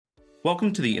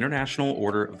Welcome to the International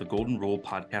Order of the Golden Rule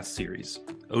podcast series.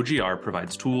 OGR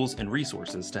provides tools and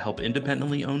resources to help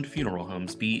independently owned funeral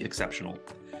homes be exceptional.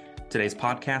 Today's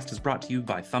podcast is brought to you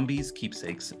by Thumbees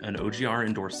Keepsakes, an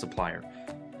OGR-endorsed supplier.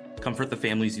 Comfort the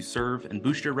families you serve and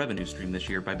boost your revenue stream this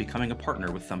year by becoming a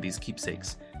partner with Thumbees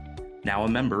Keepsakes. Now a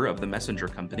member of the Messenger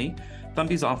Company,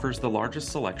 Thumbees offers the largest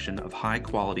selection of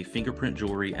high-quality fingerprint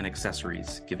jewelry and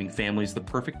accessories, giving families the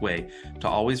perfect way to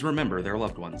always remember their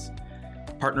loved ones.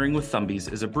 Partnering with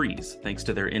Thumbees is a breeze thanks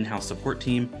to their in-house support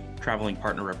team, traveling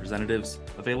partner representatives,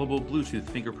 available Bluetooth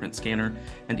fingerprint scanner,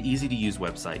 and easy-to-use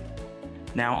website.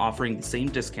 Now offering the same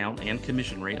discount and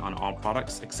commission rate on all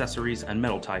products, accessories, and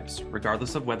metal types,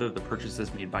 regardless of whether the purchase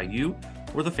is made by you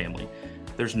or the family.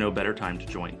 There's no better time to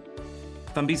join.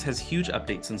 Thumbees has huge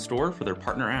updates in store for their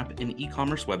partner app and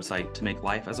e-commerce website to make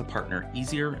life as a partner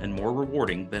easier and more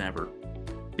rewarding than ever.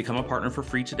 Become a partner for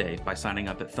free today by signing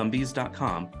up at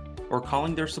thumbees.com or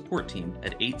calling their support team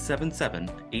at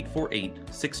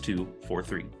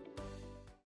 877-848-6243.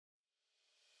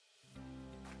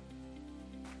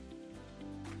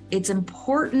 It's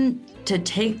important to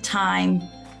take time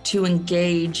to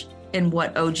engage in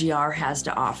what OGR has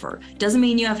to offer. Doesn't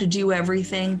mean you have to do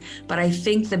everything, but I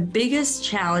think the biggest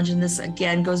challenge, and this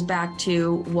again goes back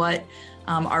to what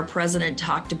our president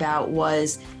talked about,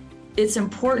 was it's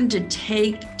important to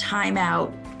take time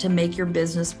out to make your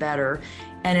business better.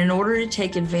 And in order to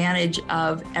take advantage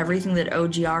of everything that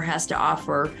OGR has to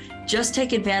offer, just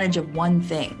take advantage of one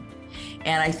thing.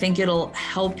 And I think it'll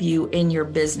help you in your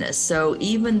business. So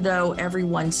even though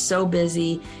everyone's so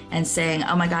busy and saying,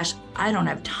 oh my gosh, I don't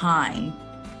have time,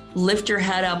 lift your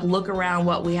head up, look around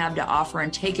what we have to offer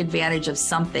and take advantage of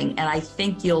something. And I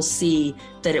think you'll see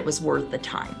that it was worth the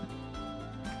time.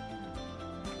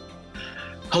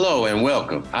 Hello and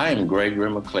welcome. I am Gregory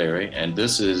McClary, and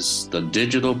this is the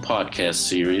digital podcast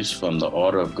series from the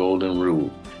Order of Golden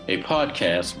Rule, a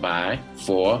podcast by,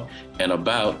 for, and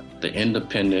about the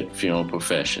independent funeral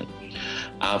profession.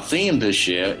 Our theme this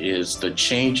year is the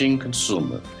changing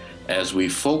consumer, as we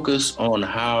focus on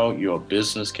how your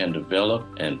business can develop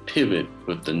and pivot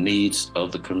with the needs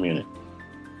of the community.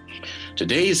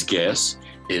 Today's guest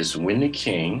is Wendy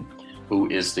King, who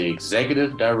is the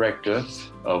Executive Director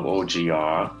of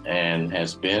OGR and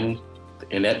has been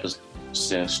in that position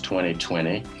since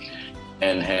 2020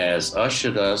 and has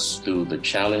ushered us through the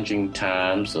challenging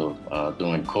times of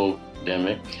during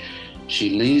COVID.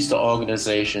 She leads the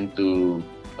organization through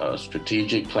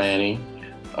strategic planning,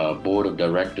 board of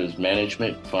directors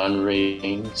management,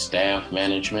 fundraising, staff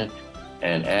management,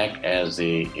 and act as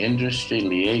the industry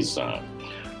liaison,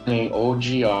 bringing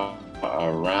OGR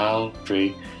around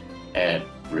at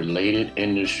related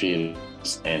industries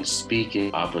and speaking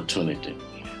opportunity.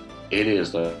 It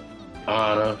is an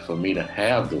honor for me to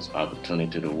have this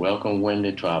opportunity to welcome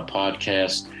Wendy to our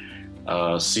podcast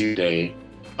today.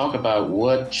 Talk about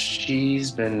what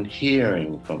she's been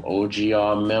hearing from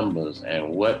OGR members and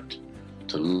what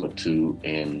to look to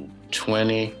in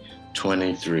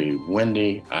 2023.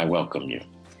 Wendy, I welcome you.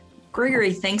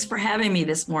 Gregory, thanks for having me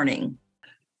this morning.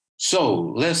 So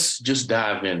let's just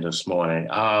dive in this morning.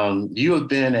 You have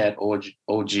been at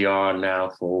OGR now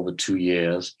for over 2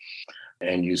 years,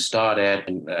 and you start at,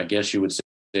 and I guess you would say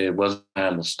it wasn't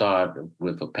time to start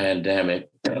with a pandemic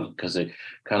because it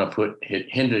kind of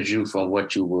hinders you from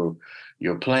what your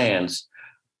plans.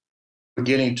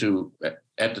 Getting to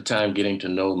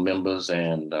know members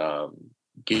and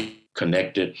get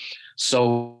connected.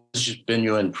 So what's been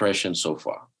your impression so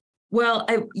far? Well,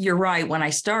 you're right. When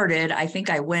I started, I think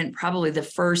I went probably the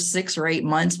first 6 or 8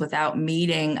 months without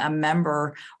meeting a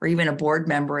member or even a board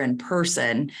member in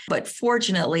person. But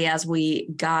fortunately, as we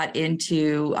got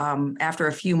into, after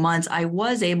a few months, I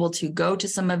was able to go to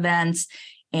some events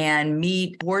and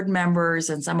meet board members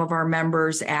and some of our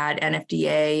members at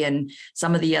NFDA and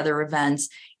some of the other events.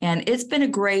 And it's been a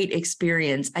great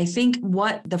experience. I think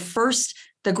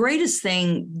the greatest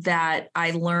thing that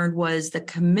I learned was the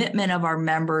commitment of our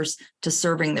members to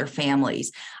serving their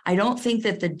families. I don't think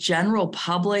that the general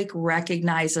public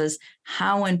recognizes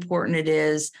how important it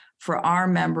is for our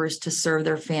members to serve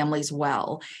their families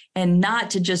well, and not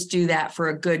to just do that for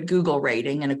a good Google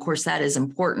rating. And of course, that is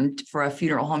important for a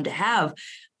funeral home to have,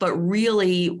 but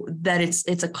really that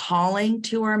it's a calling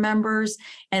to our members.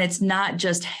 And it's not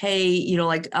just, hey,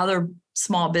 like other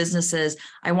small businesses,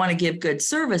 I want to give good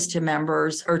service to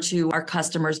members or to our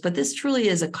customers, but this truly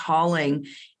is a calling,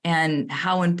 and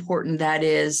how important that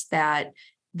is that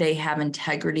they have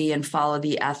integrity and follow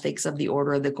the ethics of the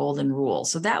Order of the Golden Rule.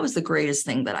 So that was the greatest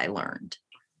thing that I learned.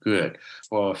 Good.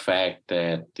 For a fact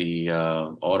that the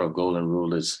Order of Golden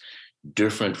Rule is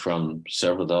different from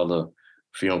several other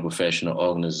funeral professional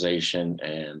organization,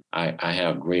 and I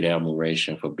have great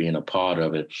admiration for being a part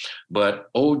of it.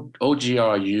 But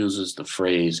OGR uses the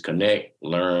phrase connect,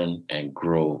 learn, and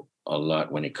grow a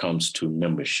lot when it comes to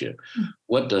membership.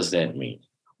 What does that mean?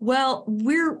 Well,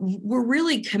 we're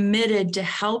really committed to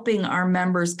helping our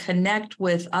members connect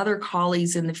with other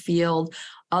colleagues in the field,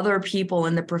 other people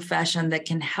in the profession that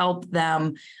can help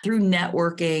them through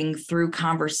networking, through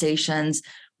conversations.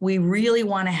 We really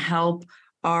want to help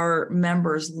our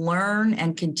members learn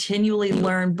and continually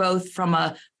learn, both from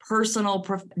a personal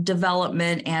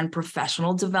development and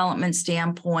professional development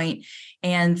standpoint.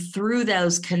 And through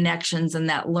those connections and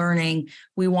that learning,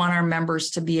 we want our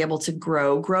members to be able to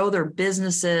grow their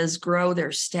businesses, grow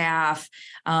their staff,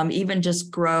 even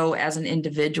just grow as an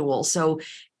individual. So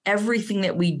everything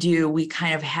that we do, we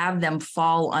kind of have them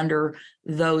fall under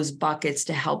those buckets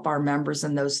to help our members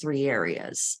in those three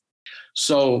areas.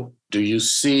 So do you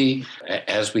see,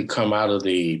 as we come out of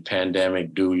the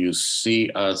pandemic, do you see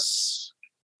us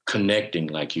connecting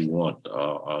like you want?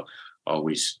 Are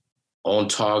we on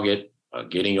target,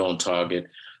 getting on target,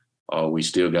 or we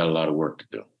still got a lot of work to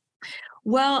do?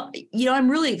 Well, I'm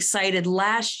really excited.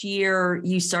 Last year,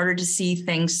 you started to see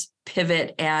things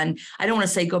pivot, and I don't want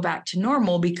to say go back to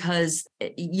normal because,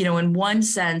 in one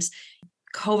sense,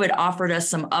 COVID offered us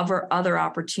some other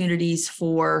opportunities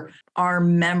for our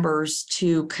members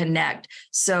to connect.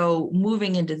 So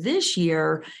moving into this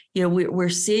year, we're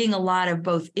seeing a lot of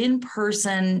both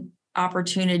in-person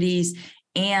opportunities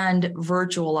and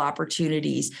virtual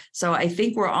opportunities. So I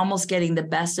think we're almost getting the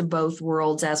best of both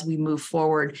worlds as we move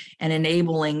forward and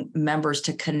enabling members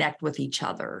to connect with each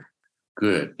other.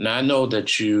 Good. Now, I know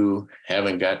that you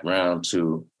haven't gotten around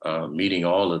to meeting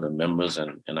all of the members,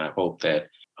 and I hope that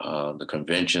the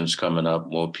convention's coming up,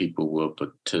 more people will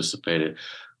participate.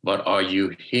 But are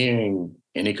you hearing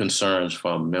any concerns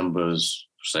from members,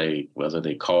 say, whether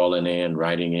they calling in,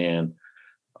 writing in,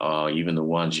 even the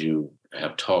ones you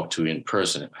have talked to in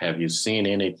person? Have you seen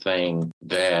anything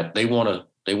that they want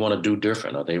to do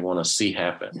different or they want to see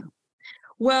happen? Yeah.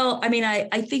 Well,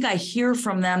 I think I hear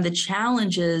from them the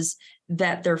challenges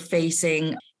that they're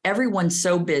facing. Everyone's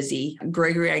so busy.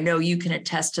 Gregory, I know you can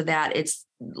attest to that. It's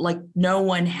like no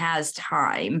one has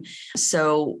time.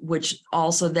 So, which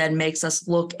also then makes us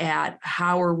look at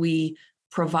how are we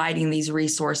providing these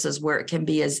resources where it can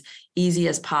be as easy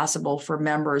as possible for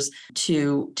members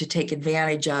to take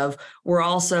advantage of. We're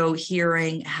also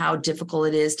hearing how difficult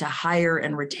it is to hire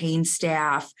and retain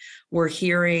staff. We're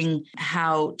hearing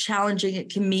how challenging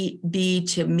it can be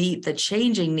to meet the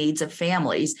changing needs of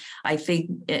families. I think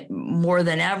more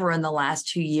than ever in the last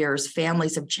 2 years,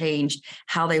 families have changed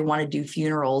how they want to do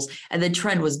funerals. And the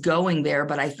trend was going there,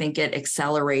 but I think it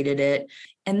accelerated it.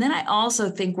 And then I also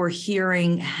think we're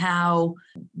hearing how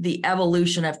the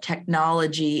evolution of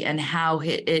technology and how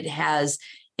it has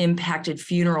impacted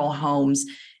funeral homes.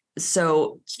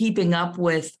 So keeping up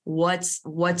with what's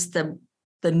the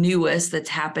newest that's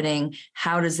happening,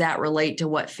 how does that relate to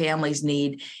what families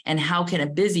need, and how can a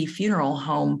busy funeral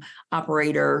home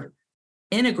operator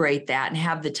integrate that and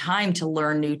have the time to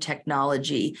learn new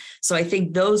technology? So I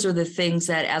think those are the things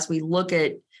that, as we look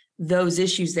at those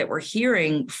issues that we're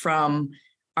hearing from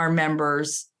our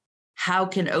members, how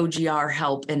can OGR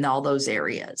help in all those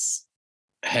areas?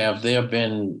 Have there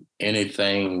been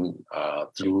anything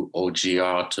through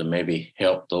OGR to maybe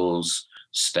help those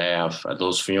staff,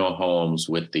 those funeral homes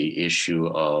with the issue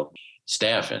of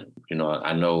staffing?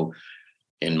 I know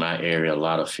in my area, a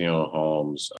lot of funeral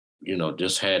homes,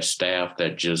 just had staff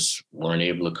that just weren't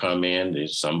able to come in.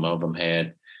 Some of them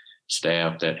had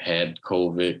staff that had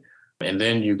COVID. And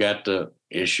then you got the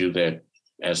issue that,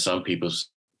 as some people,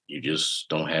 you just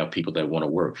don't have people that want to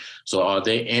work. So are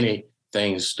there any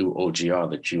things through OGR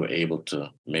that you are able to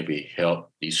maybe help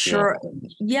these? Sure.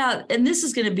 Yeah. And this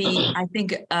is going to be, I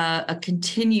think, a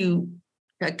continuing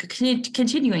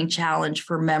challenge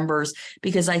for members,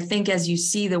 because I think as you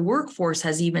see, the workforce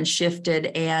has even shifted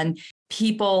and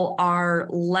people are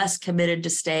less committed to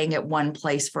staying at one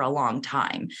place for a long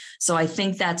time. So I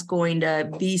think that's going to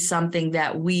be something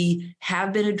that we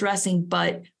have been addressing,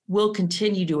 but will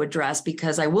continue to address,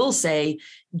 because I will say,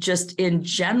 just in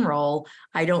general,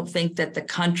 I don't think that the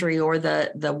country or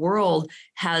the world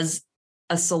has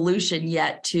a solution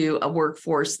yet to a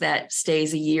workforce that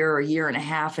stays a year or a year and a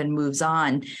half and moves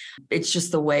on. It's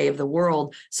just the way of the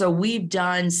world. So we've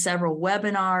done several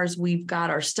webinars. We've got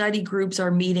our study groups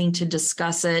are meeting to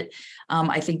discuss it.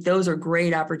 I think those are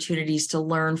great opportunities to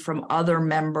learn from other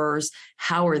members.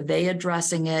 How are they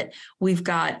addressing it? We've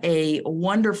got a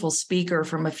wonderful speaker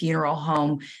from a funeral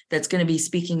home that's going to be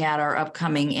speaking at our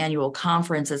upcoming annual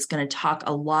conference. That's going to talk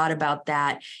a lot about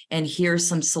that and here's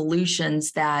some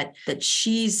solutions that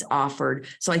she's offered.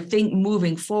 So I think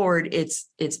moving forward, it's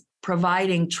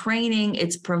providing training,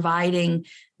 it's providing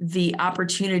the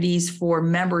opportunities for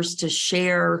members to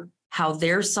share how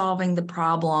they're solving the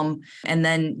problem. And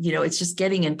then, it's just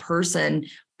getting in person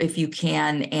if you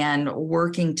can and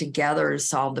working together to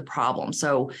solve the problem.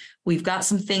 So we've got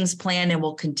some things planned and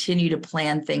we'll continue to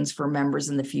plan things for members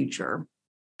in the future.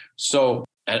 So,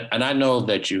 and I know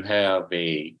that you have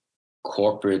a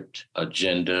corporate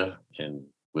agenda and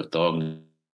with the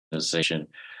organization,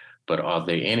 but are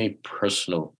there any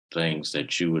personal things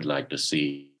that you would like to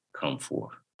see come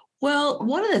forth? Well,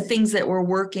 one of the things that we're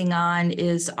working on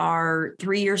is our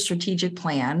 3-year strategic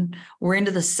plan. We're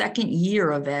into the second year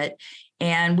of it,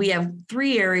 and we have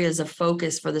 3 areas of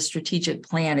focus for the strategic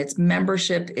plan. It's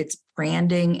membership, it's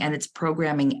branding, and it's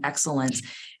programming excellence.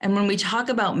 And when we talk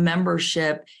about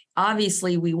membership,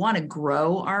 obviously we want to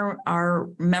grow our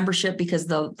membership because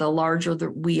the larger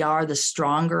we are, the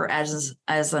stronger as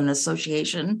an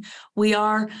association we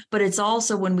are. But it's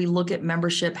also when we look at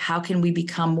membership, how can we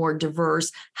become more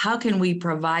diverse? How can we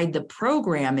provide the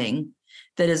programming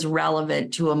that is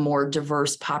relevant to a more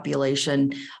diverse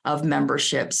population of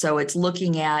membership? So it's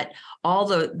looking at all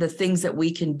the things that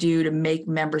we can do to make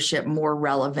membership more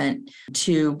relevant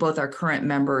to both our current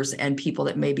members and people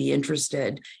that may be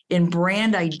interested. In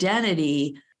brand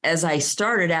identity, as I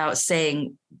started out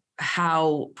saying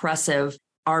how impressive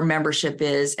our membership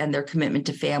is and their commitment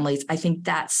to families, I think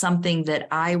that's something that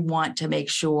I want to make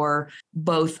sure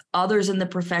both others in the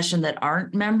profession that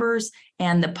aren't members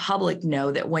and the public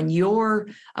know that when you're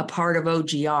a part of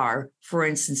OGR, for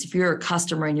instance, if you're a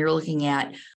customer and you're looking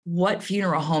at what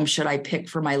funeral home should I pick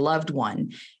for my loved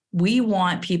one, we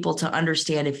want people to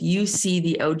understand if you see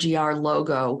the OGR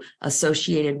logo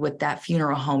associated with that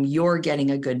funeral home, you're getting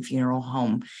a good funeral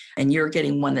home and you're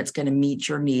getting one that's going to meet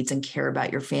your needs and care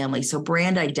about your family. So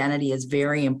brand identity is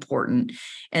very important.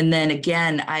 And then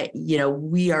again,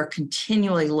 we are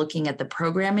continually looking at the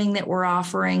programming that we're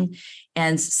offering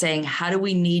and saying, how do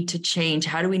we need to change?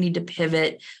 How do we need to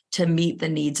pivot to meet the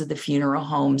needs of the funeral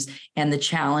homes and the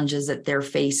challenges that they're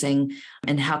facing?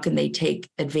 And how can they take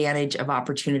advantage of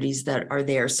opportunities that are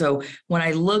there? So when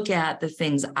I look at the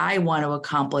things I want to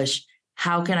accomplish,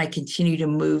 how can I continue to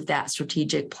move that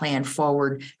strategic plan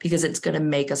forward? Because it's going to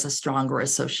make us a stronger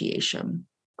association.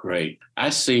 Great.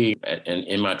 I see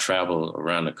in my travel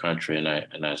around the country, and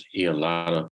I hear a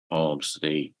lot of homes,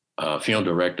 the funeral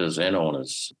directors and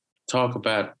owners talk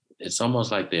about it's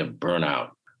almost like they're burnout.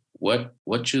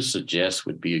 What you suggest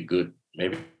would be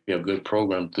maybe a good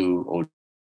program through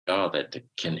OGR that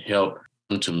can help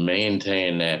them to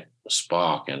maintain that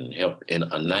spark and help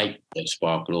ignite that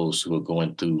spark those who are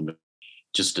going through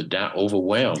just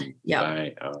overwhelmed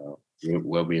by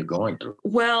what we are going through.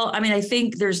 Well, I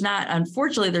think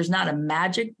unfortunately, there's not a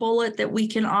magic bullet that we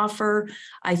can offer.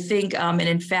 I think, and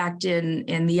in fact,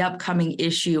 in the upcoming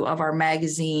issue of our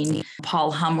magazine, Paul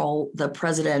Hummel, the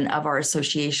president of our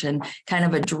association, kind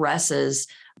of addresses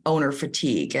owner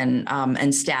fatigue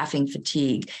and staffing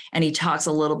fatigue. And he talks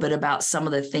a little bit about some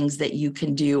of the things that you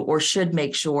can do or should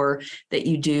make sure that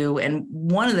you do. And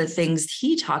one of the things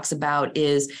he talks about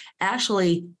is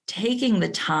actually taking the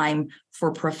time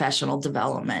for professional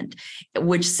development,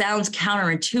 which sounds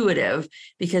counterintuitive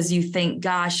because you think,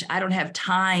 gosh, I don't have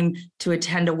time to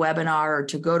attend a webinar or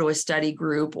to go to a study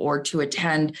group or to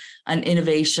attend an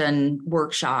innovation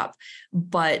workshop.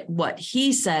 But what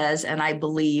he says, and I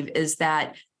believe, is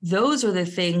that those are the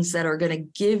things that are going to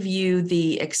give you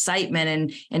the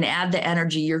excitement and add the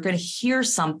energy. You're going to hear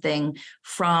something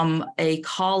from a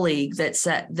colleague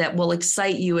that will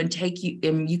excite you and take you,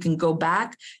 and you can go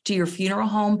back to your funeral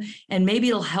home and maybe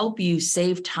it'll help you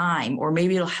save time, or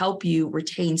maybe it'll help you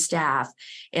retain staff.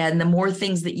 And the more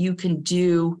things that you can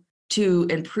do to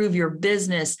improve your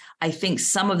business, I think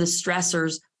some of the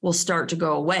stressors will start to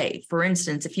go away. For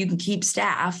instance, if you can keep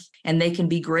staff and they can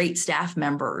be great staff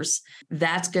members,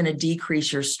 that's going to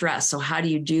decrease your stress. So how do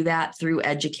you do that? Through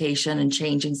education and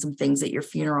changing some things at your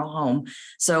funeral home.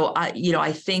 So,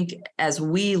 I think as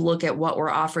we look at what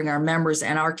we're offering our members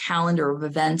and our calendar of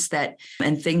events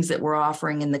and things that we're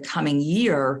offering in the coming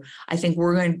year, I think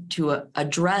we're going to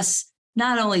address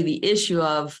not only the issue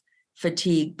of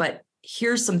fatigue, but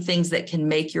here's some things that can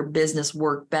make your business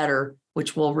work better,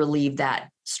 which will relieve that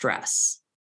stress.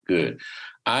 Good.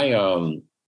 I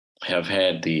have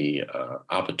had the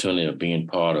opportunity of being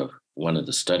part of one of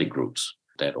the study groups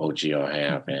that OGR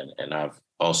have, and I've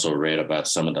also read about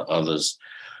some of the others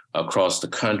across the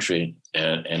country,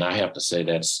 and I have to say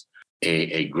that's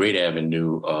a great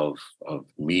avenue of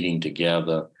meeting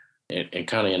together and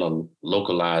kind of in a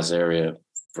localized area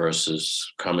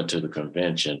versus coming to the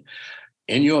convention.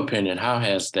 In your opinion, how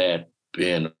has that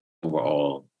been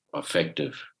overall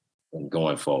effective in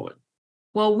going forward?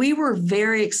 Well, we were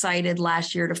very excited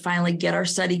last year to finally get our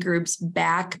study groups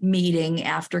back meeting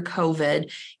after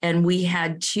COVID. And we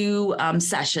had two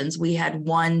sessions. We had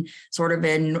one sort of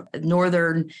in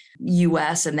northern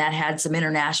US, and that had some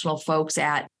international folks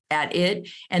at it.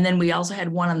 And then we also had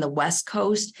one on the West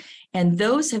Coast. And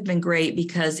those have been great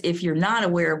because if you're not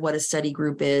aware of what a study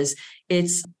group is,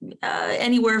 it's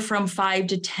anywhere from 5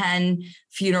 to 10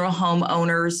 funeral home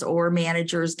owners or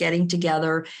managers getting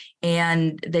together,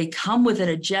 and they come with an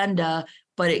agenda,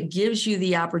 but it gives you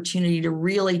the opportunity to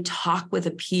really talk with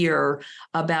a peer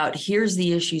about here's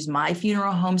the issues my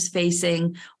funeral home's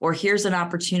facing, or here's an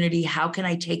opportunity, how can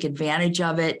I take advantage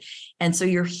of it? And so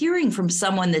you're hearing from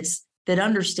someone that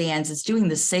understands it's doing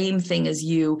the same thing as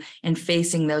you and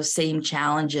facing those same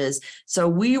challenges. So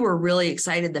we were really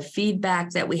excited, the feedback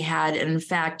that we had. And in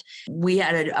fact, we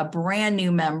had a brand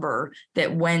new member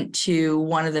that went to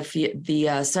one of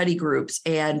the study groups,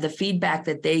 and the feedback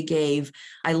that they gave,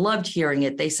 I loved hearing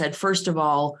it. They said, first of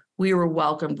all, we were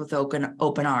welcomed with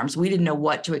open arms. We didn't know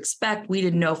what to expect. We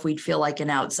didn't know if we'd feel like an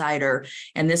outsider.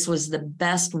 And this was the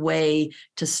best way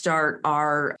to start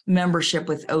our membership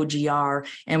with OGR.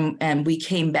 And we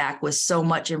came back with so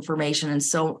much information and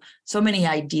so many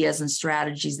ideas and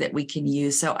strategies that we can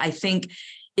use. So I think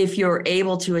if you're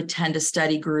able to attend a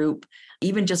study group,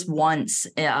 even just once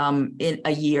in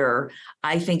a year,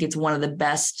 I think it's one of the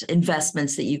best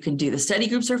investments that you can do. The study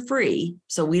groups are free,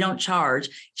 so we don't charge.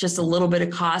 It's just a little bit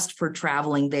of cost for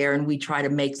traveling there, and we try to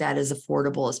make that as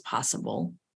affordable as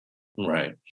possible.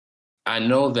 Right. I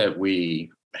know that we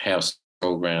have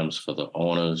programs for the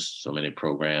owners, so many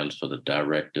programs for the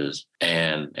directors,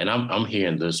 and I'm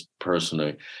hearing this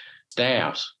personally.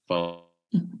 Staffs from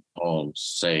homes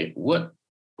say, what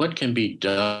can be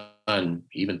done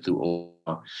even through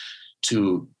OGR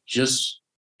to just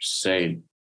say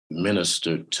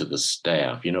minister to the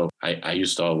staff. You know, I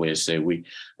used to always say we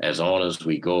as owners,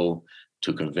 we go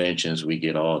to conventions, we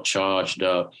get all charged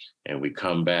up, and we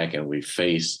come back and we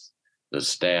face the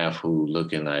staff who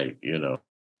looking like, don't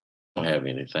have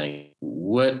anything.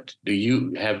 What do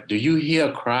you hear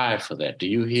a cry for that? Do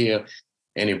you hear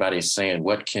anybody saying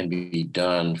what can be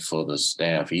done for the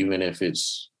staff, even if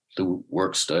it's through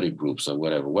work study groups or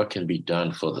whatever? What can be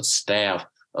done for the staff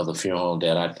of the funeral home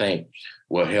that I think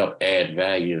will help add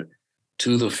value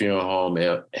to the funeral home,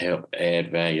 help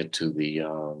add value to the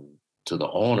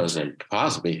owners, and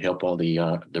possibly help on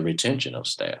the retention of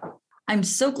staff? I'm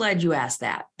so glad you asked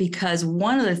that, because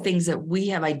one of the things that we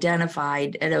have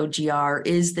identified at OGR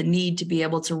is the need to be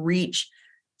able to reach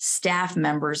staff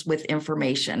members with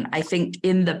information. I think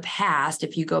in the past,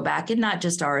 if you go back, and not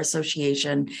just our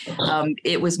association,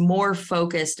 it was more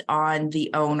focused on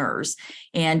the owners.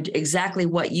 And exactly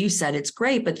what you said, it's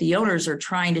great, but the owners are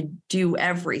trying to do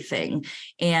everything.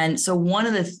 And so one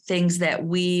of the things that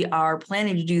we are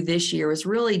planning to do this year is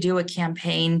really do a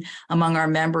campaign among our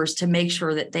members to make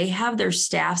sure that they have their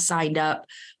staff signed up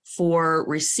for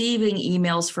receiving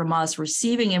emails from us,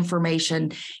 receiving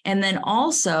information, and then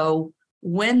also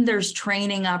when there's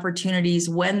training opportunities,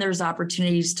 when there's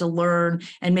opportunities to learn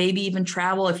and maybe even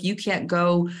travel. If you can't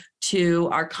go to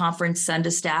our conference, send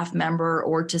a staff member,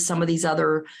 or to some of these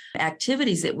other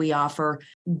activities that we offer,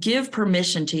 give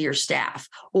permission to your staff.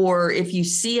 Or if you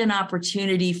see an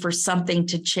opportunity for something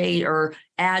to change or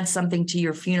add something to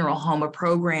your funeral home, a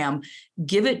program,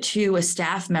 give it to a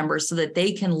staff member so that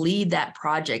they can lead that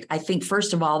project. I think,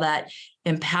 first of all, that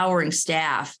empowering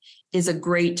staff is a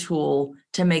great tool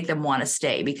to make them want to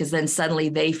stay, because then suddenly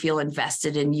they feel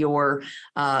invested in your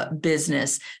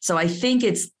business. So I think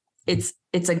it's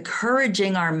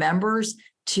encouraging our members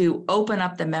to open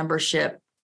up the membership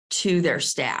to their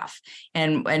staff.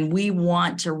 And we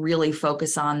want to really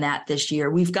focus on that this year.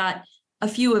 We've got a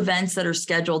few events that are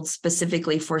scheduled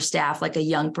specifically for staff, like a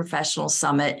Young Professional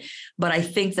Summit. But I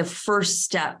think the first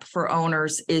step for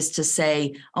owners is to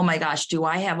say, oh my gosh, do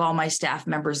I have all my staff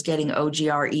members getting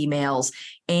OGR emails?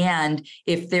 And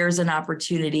if there's an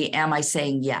opportunity, am I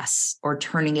saying yes or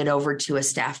turning it over to a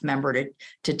staff member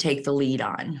to take the lead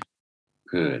on?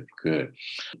 Good.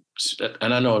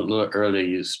 And I know a little earlier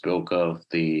you spoke of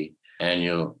the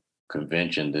annual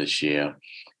convention this year,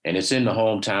 and it's in the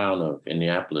hometown of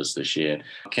Indianapolis this year.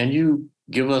 Can you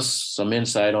give us some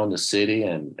insight on the city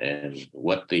and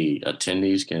what the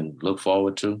attendees can look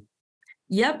forward to?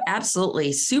 Yep,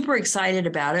 absolutely. Super excited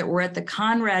about it. We're at the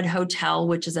Conrad Hotel,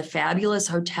 which is a fabulous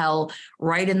hotel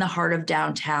right in the heart of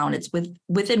downtown. It's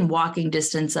within walking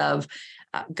distance of,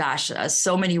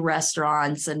 so many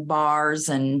restaurants and bars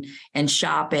and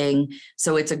shopping.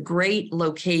 So it's a great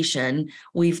location.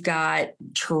 We've got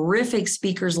terrific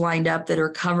speakers lined up that are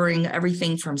covering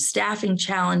everything from staffing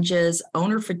challenges,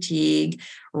 owner fatigue,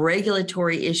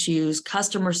 regulatory issues,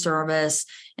 customer service,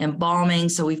 embalming.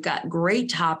 So we've got great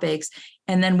topics.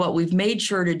 And then what we've made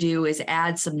sure to do is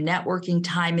add some networking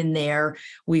time in there.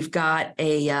 We've got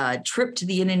a trip to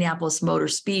the Indianapolis Motor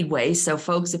Speedway. So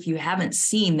folks, if you haven't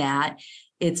seen that,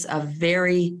 it's a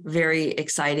very, very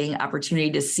exciting opportunity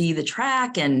to see the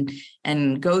track and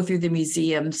go through the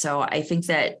museum. So I think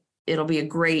that it'll be a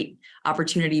great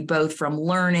opportunity, both from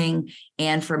learning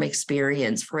and from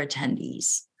experience for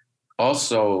attendees.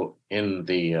 Also in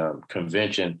the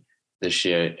convention this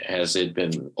year, has it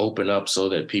been opened up so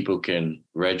that people can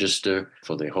register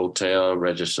for the hotel,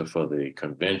 register for the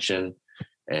convention,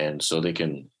 and so they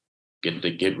can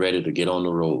get ready to get on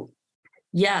the road?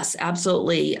 Yes,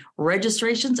 absolutely.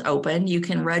 Registration's open. You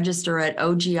can register at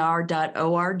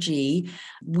ogr.org.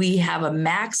 We have a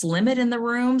max limit in the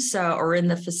room, or in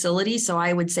the facility. So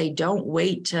I would say don't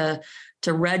wait to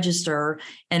register,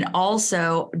 and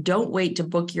also don't wait to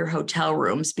book your hotel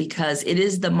rooms, because it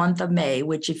is the month of May,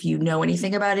 which, if you know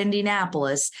anything about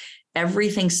Indianapolis,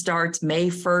 everything starts May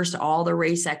 1st, all the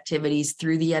race activities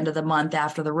through the end of the month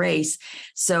after the race.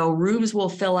 So rooms will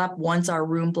fill up once our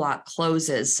room block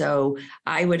closes. So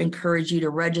I would encourage you to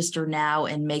register now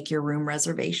and make your room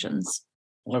reservations.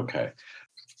 Okay.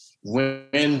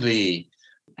 When the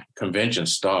convention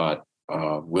start,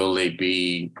 will they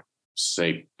be,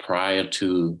 say, prior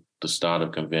to the start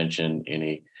of convention,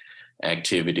 any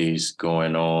activities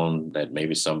going on that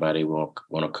maybe somebody will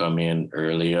want to come in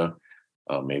earlier?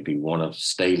 Maybe want to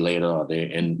stay later? Are there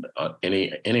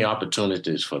any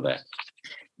opportunities for that?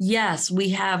 Yes,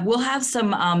 we'll have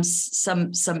some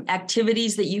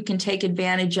activities that you can take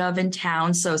advantage of in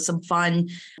town. So some fun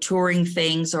touring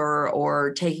things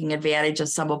or taking advantage of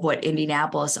some of what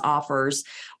Indianapolis offers.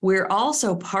 We're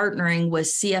also partnering with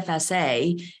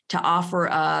CFSA to offer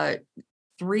a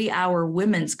 3-hour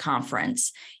women's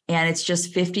conference, and it's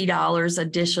just $50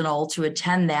 additional to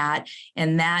attend that.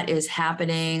 And that is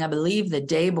happening, I believe, the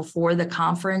day before the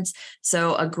conference.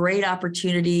 So a great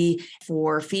opportunity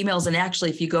for females. And actually,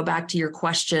 if you go back to your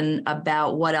question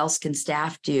about what else can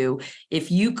staff do, if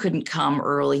you couldn't come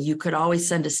early, you could always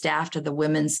send a staff to the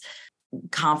women's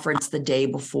conference the day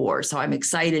before. So I'm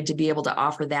excited to be able to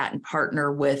offer that and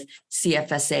partner with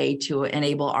CFSA to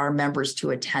enable our members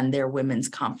to attend their women's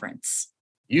conference.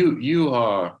 You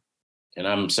are, and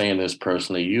I'm saying this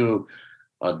personally, you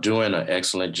are doing an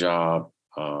excellent job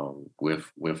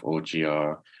with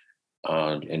OGR,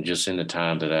 and just in the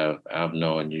time that I've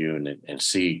known you and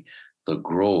see the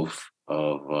growth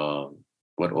of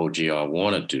what OGR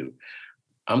want to do.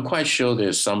 I'm quite sure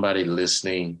there's somebody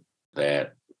listening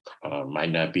that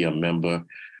might not be a member.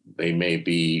 They may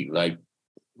be like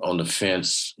on the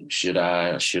fence, should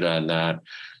I or should I not?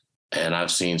 And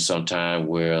I've seen sometime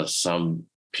where some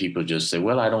people just say,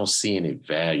 well, I don't see any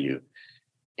value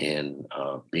in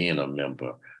being a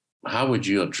member. How would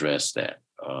you address that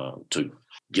to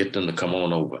get them to come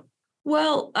on over?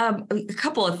 Well, a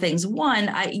couple of things. One,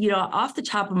 off the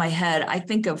top of my head, I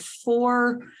think of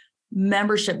 4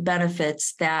 membership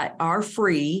benefits that are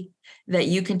free that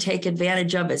you can take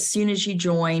advantage of as soon as you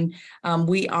join.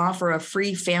 We offer a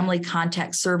free family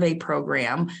contact survey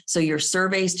program. So your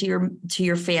surveys to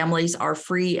your families are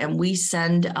free, and we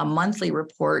send a monthly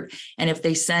report. And if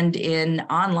they send in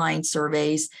online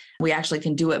surveys, we actually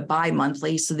can do it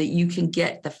bi-monthly so that you can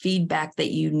get the feedback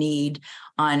that you need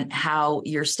on how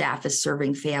your staff is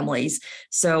serving families.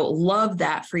 So love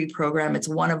that free program. It's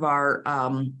one of our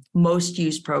most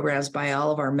used programs by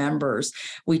all of our members.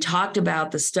 We talked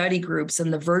about the study groups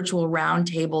and the virtual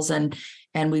roundtables,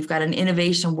 and we've got an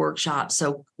innovation workshop.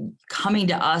 So coming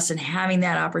to us and having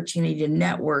that opportunity to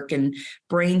network and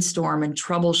brainstorm and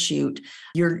troubleshoot,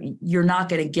 you're not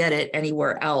going to get it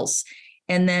anywhere else.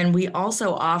 And then we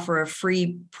also offer a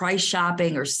free price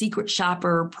shopping or secret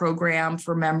shopper program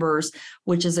for members,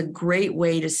 which is a great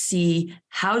way to see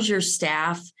how's your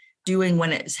staff doing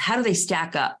how do they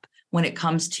stack up when it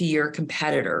comes to your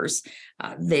competitors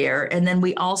there. And then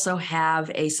we also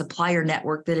have a supplier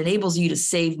network that enables you to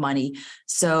save money.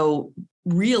 So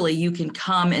really you can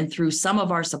come and through some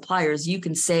of our suppliers, you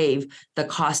can save the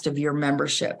cost of your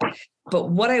membership. But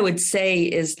what I would say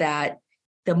is that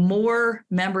the more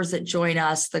members that join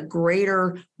us, the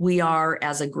greater we are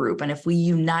as a group. And if we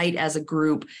unite as a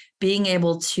group, being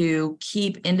able to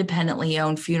keep independently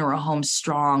owned funeral homes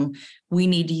strong, we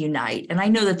need to unite. And I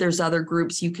know that there's other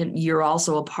groups you're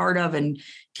also a part of and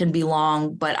can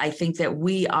belong, but I think that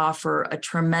we offer a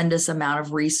tremendous amount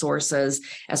of resources,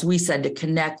 as we said, to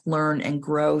connect, learn, and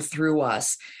grow through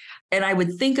us. And I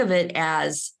would think of it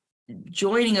as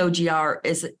joining OGR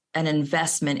is an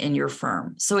investment in your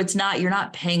firm. So you're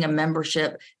not paying a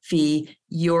membership fee,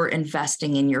 you're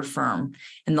investing in your firm.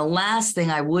 And the last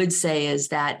thing I would say is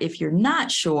that if you're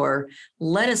not sure,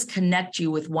 let us connect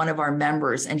you with one of our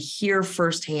members and hear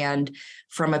firsthand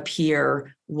from a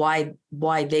peer why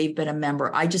they've been a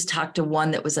member. I just talked to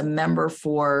one that was a member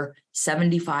for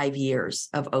 75 years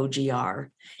of OGR,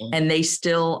 and they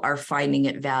still are finding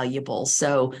it valuable.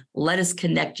 So let us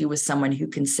connect you with someone who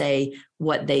can say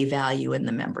what they value in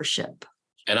the membership.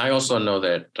 And I also know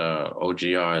that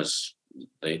OGR's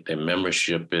their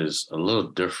membership is a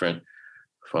little different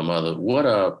from other. What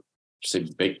are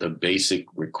the basic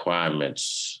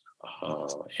requirements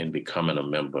in becoming a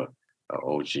member of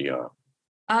OGR?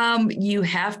 You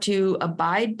have to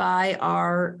abide by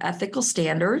our ethical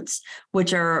standards,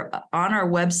 which are on our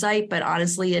website, but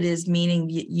honestly, it is meaning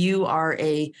you are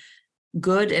a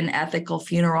good and ethical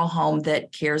funeral home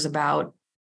that cares about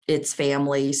its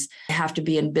families. You have to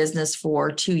be in business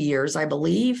for 2 years, I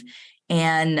believe.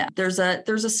 And there's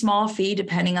a small fee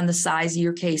depending on the size of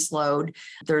your caseload.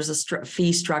 There's a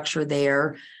fee structure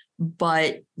there.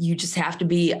 But you just have to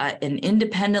be an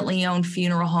independently owned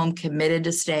funeral home committed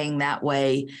to staying that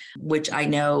way, which we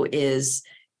know is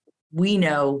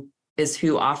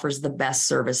who offers the best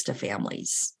service to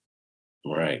families.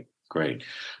 Right, great.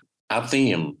 Our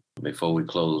theme, before we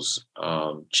close,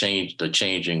 the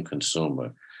changing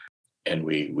consumer. And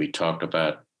we talked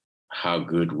about how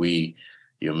good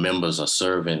your members are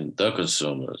serving the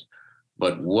consumers.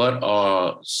 But what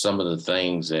are some of the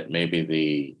things that maybe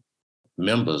the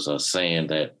members are saying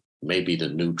that may be the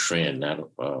new trend, not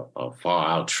a far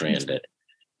out trend that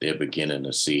they're beginning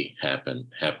to see happening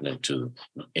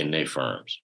in their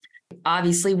firms?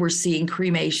 Obviously, we're seeing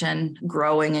cremation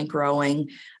growing and growing,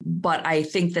 but I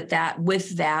think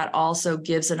that also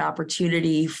gives an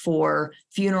opportunity for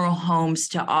funeral homes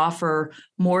to offer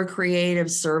more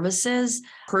creative services,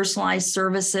 personalized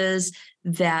services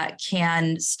that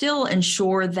can still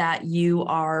ensure that you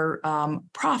are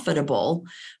profitable.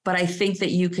 But I think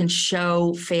that you can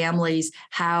show families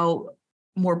how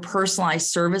more personalized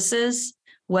services,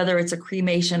 whether it's a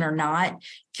cremation or not,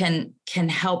 can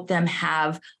help them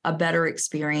have a better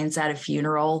experience at a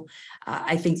funeral.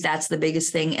 I think that's the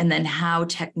biggest thing. And then how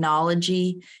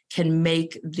technology can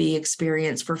make the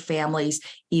experience for families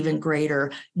even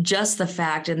greater. Just the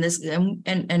fact, and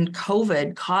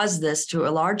COVID caused this to a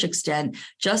large extent,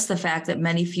 just the fact that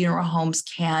many funeral homes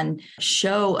can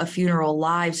show a funeral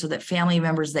live so that family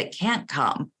members that can't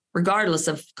come, regardless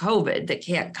of COVID, that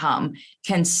can't come,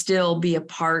 can still be a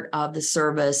part of the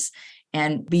service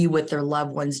and be with their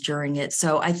loved ones during it.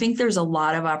 So I think there's a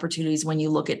lot of opportunities when you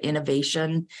look at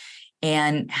innovation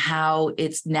and how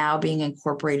it's now being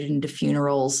incorporated into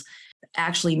funerals,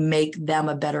 actually make them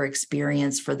a better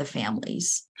experience for the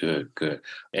families. Good.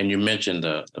 And you mentioned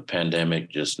the pandemic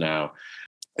just now.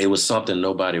 It was something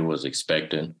nobody was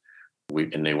expecting,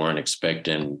 and they weren't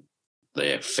expecting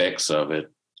the effects of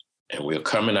it, and we're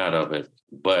coming out of it.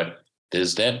 But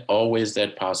there's always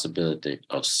that possibility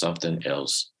of something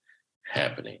else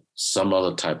happening, some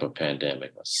other type of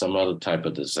pandemic, some other type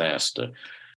of disaster.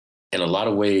 In a lot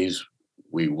of ways,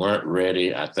 we weren't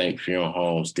ready. I think funeral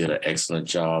homes did an excellent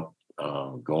job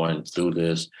going through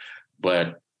this.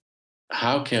 But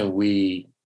how can we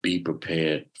be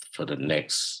prepared for the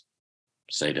next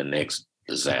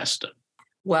disaster?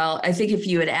 Well, I think if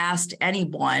you had asked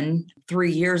anyone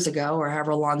 3 years ago or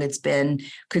however long it's been,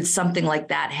 could something like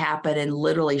that happen and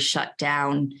literally shut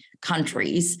down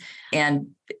countries?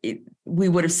 And we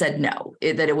would have said no,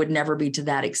 that it would never be to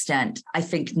that extent. I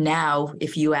think now,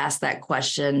 if you ask that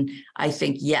question, I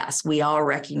think, yes, we all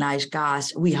recognize,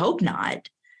 gosh, we hope not,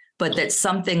 but that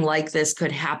something like this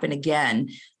could happen again.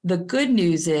 The good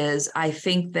news is, I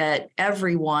think that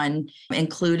everyone,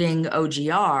 including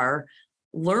OGR,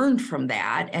 learned from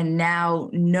that and now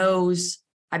knows.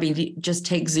 I mean, just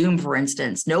take Zoom, for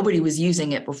instance. Nobody was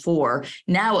using it before.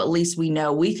 Now, at least we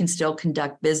know we can still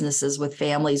conduct businesses with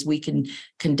families. We can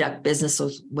conduct business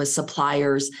with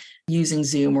suppliers using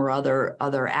Zoom or other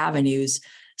avenues.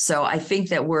 So I think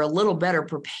that we're a little better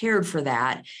prepared for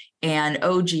that. And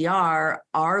OGR,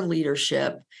 our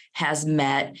leadership, has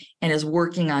met and is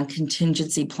working on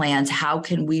contingency plans. How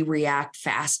can we react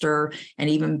faster and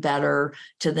even better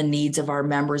to the needs of our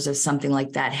members if something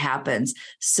like that happens?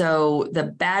 So the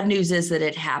bad news is that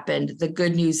it happened. The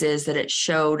good news is that it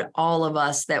showed all of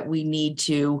us that we need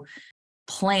to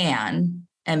plan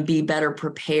and be better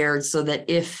prepared so that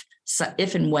if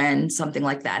and when something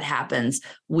like that happens,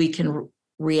 we can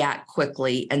react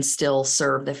quickly and still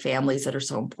serve the families that are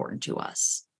so important to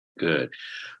us. Good.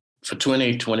 For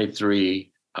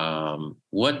 2023,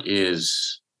 what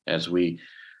is, as we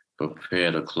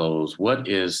prepare to close, what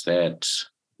is that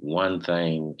one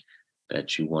thing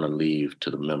that you want to leave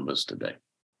to the members today?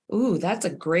 Ooh, that's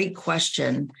a great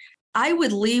question. I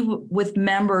would leave with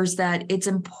members that it's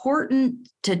important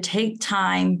to take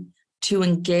time to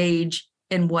engage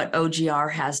in what OGR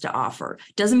has to offer.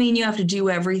 Doesn't mean you have to do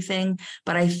everything,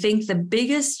 but I think the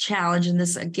biggest challenge, and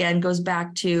this again goes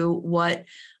back to what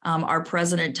our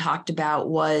president talked about,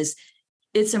 was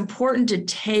it's important to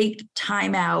take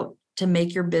time out to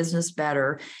make your business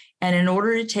better. And in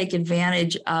order to take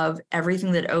advantage of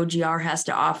everything that OGR has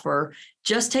to offer,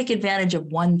 just take advantage of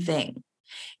one thing.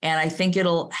 And I think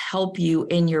it'll help you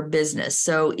in your business.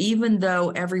 So even though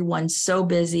everyone's so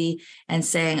busy and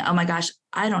saying, oh my gosh,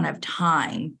 I don't have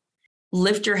time,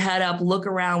 lift your head up, look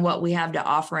around what we have to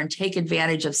offer and take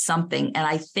advantage of something. And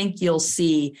I think you'll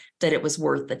see that it was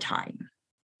worth the time.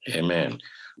 Amen.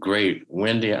 Great.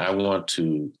 Wendy, I want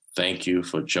to thank you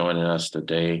for joining us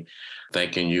today,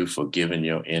 thanking you for giving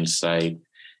your insight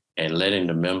and letting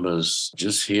the members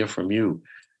just hear from you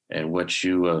and what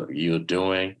you're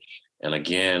doing. And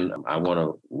again, I want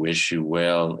to wish you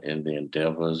well in the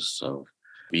endeavors of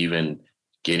even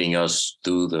getting us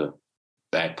through the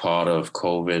back part of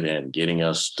COVID and getting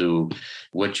us through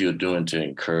what you're doing to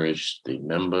encourage the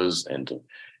members and to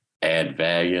add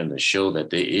value and to show that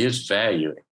there is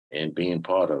value in being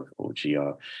part of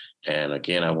OGR. And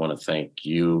again, I want to thank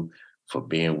you for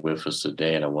being with us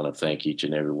today. And I want to thank each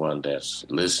and every one that's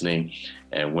listening.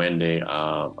 And Wendy,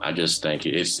 I just thank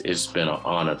you. It's been an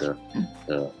honor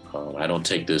I don't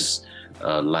take this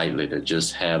lightly to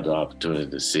just have the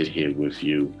opportunity to sit here with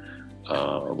you,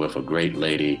 with a great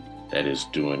lady that is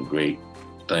doing great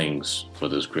things for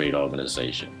this great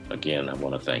organization. Again, I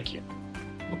want to thank you.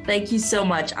 Thank you so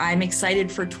much. I'm excited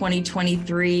for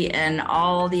 2023 and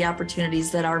all the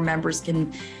opportunities that our members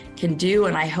can do.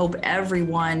 And I hope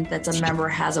everyone that's a member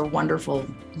has a wonderful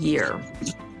year.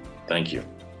 Thank you.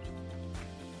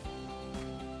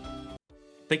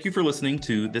 Thank you for listening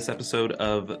to this episode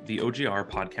of the OGR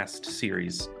podcast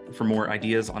series. For more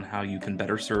ideas on how you can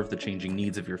better serve the changing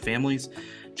needs of your families,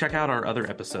 check out our other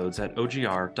episodes at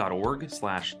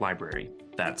ogr.org/library.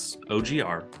 That's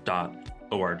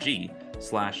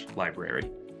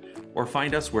ogr.org/library. Or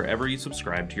find us wherever you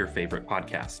subscribe to your favorite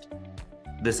podcast.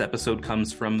 This episode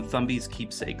comes from Thumby's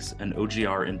Keepsakes, an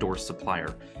OGR endorsed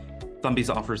supplier. Thumby's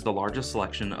offers the largest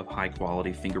selection of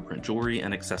high-quality fingerprint jewelry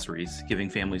and accessories,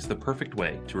 giving families the perfect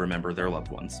way to remember their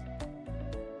loved ones.